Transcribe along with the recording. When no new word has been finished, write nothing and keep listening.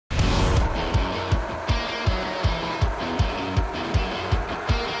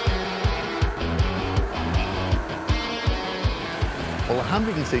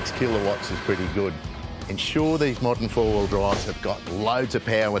106 kilowatts is pretty good. And sure, these modern four-wheel drives have got loads of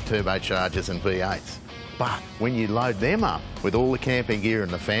power with turbochargers and V8s. But when you load them up with all the camping gear in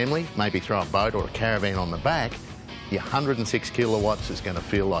the family, maybe throw a boat or a caravan on the back, your 106 kilowatts is going to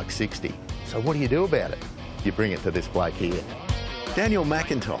feel like 60. So what do you do about it? You bring it to this bloke here. Daniel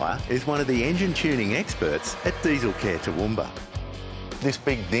McIntyre is one of the engine tuning experts at Diesel Care Toowoomba. This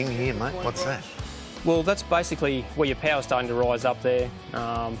big ding here, mate, what's that? Well, that's basically where your power's starting to rise up there.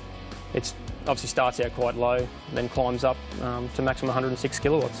 It's obviously starts out quite low, then climbs up to maximum 106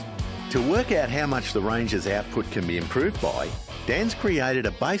 kilowatts. To work out how much the range's output can be improved by, Dan's created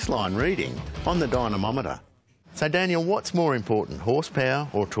a baseline reading on the dynamometer. So, Daniel, what's more important, horsepower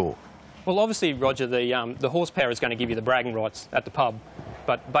or torque? Well, obviously, Roger, the horsepower is going to give you the bragging rights at the pub,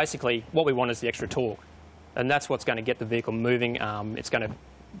 but basically what we want is the extra torque, and that's what's going to get the vehicle moving. It's going to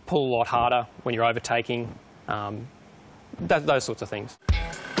pull a lot harder when you're overtaking, those sorts of things.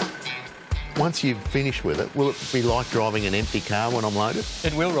 Once you've finished with it, will it be like driving an empty car when I'm loaded?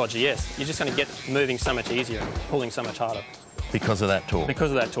 It will, Roger, yes. You're just going to get moving so much easier, pulling so much harder. Because of that torque?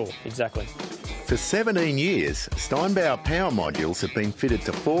 Because of that torque, exactly. For 17 years, STEINBAUER Power Modules have been fitted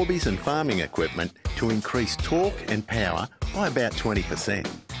to Forbies and farming equipment to increase torque and power by about 20%.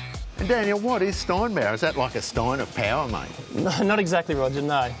 And Daniel, what is STEINBAUER? Is that like a Stein of power, mate? No, not exactly, Roger,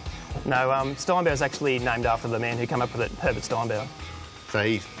 no. No, STEINBAUER is actually named after the man who came up with it, Herbert Steinbauer. So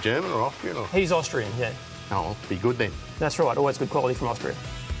he's German or Austrian? Or? He's Austrian, yeah. Oh, be good then. That's right, always good quality from Austria.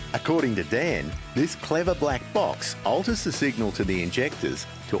 According to Dan, this clever black box alters the signal to the injectors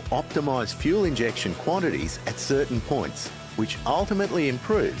to optimise fuel injection quantities at certain points, which ultimately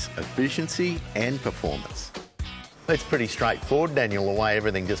improves efficiency and performance. That's pretty straightforward, Daniel, the way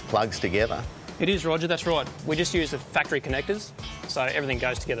everything just plugs together. It is, Roger, that's right. We just use the factory connectors, so everything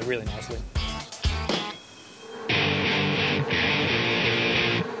goes together really nicely.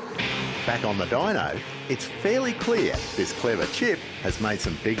 Back on the dyno, it's fairly clear this clever chip has made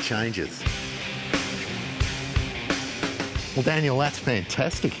some big changes. Well, Daniel, that's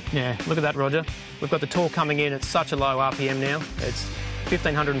fantastic. Yeah, look at that, Roger. We've got the torque coming in at such a low RPM now. It's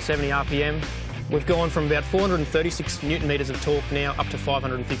 1,570 RPM. We've gone from about 436 newton metres of torque now up to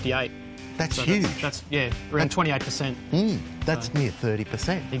 558. That's so huge. That's yeah, around 28%. That's near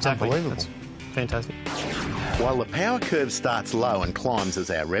 30%. Exactly. Unbelievable. That's fantastic. While the power curve starts low and climbs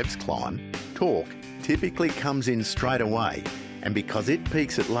as our revs climb, torque typically comes in straight away, and because it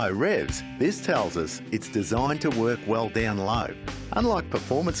peaks at low revs, this tells us it's designed to work well down low, unlike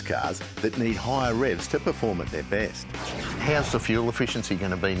performance cars that need higher revs to perform at their best. How's the fuel efficiency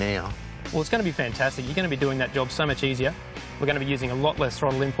going to be now? Well, it's going to be fantastic. You're going to be doing that job so much easier. We're going to be using a lot less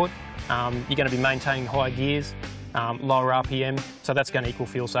throttle input. You're going to be maintaining higher gears, lower RPM, so that's going to equal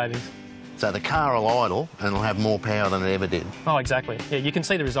fuel savings. So the car will idle and it'll have more power than it ever did. Oh, exactly. Yeah, you can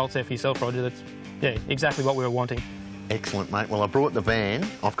see the results there for yourself, Roger. That's, yeah, exactly what we were wanting. Excellent, mate. Well, I brought the van.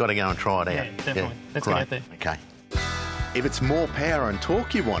 I've got to go and try it out. Yeah, definitely. Let's get out there. Okay. If it's more power and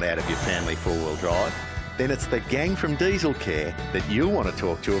torque you want out of your family four-wheel drive, then it's the gang from Diesel Care that you'll want to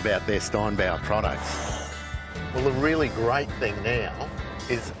talk to about their STEINBAUER products. Well, the really great thing now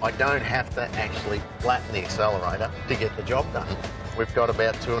is I don't have to actually flatten the accelerator to get the job done. We've got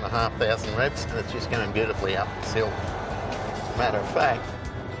about 2,500 revs and it's just going beautifully up this hill. As a matter of fact,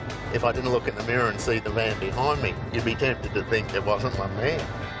 if I didn't look in the mirror and see the van behind me, you'd be tempted to think there wasn't one there.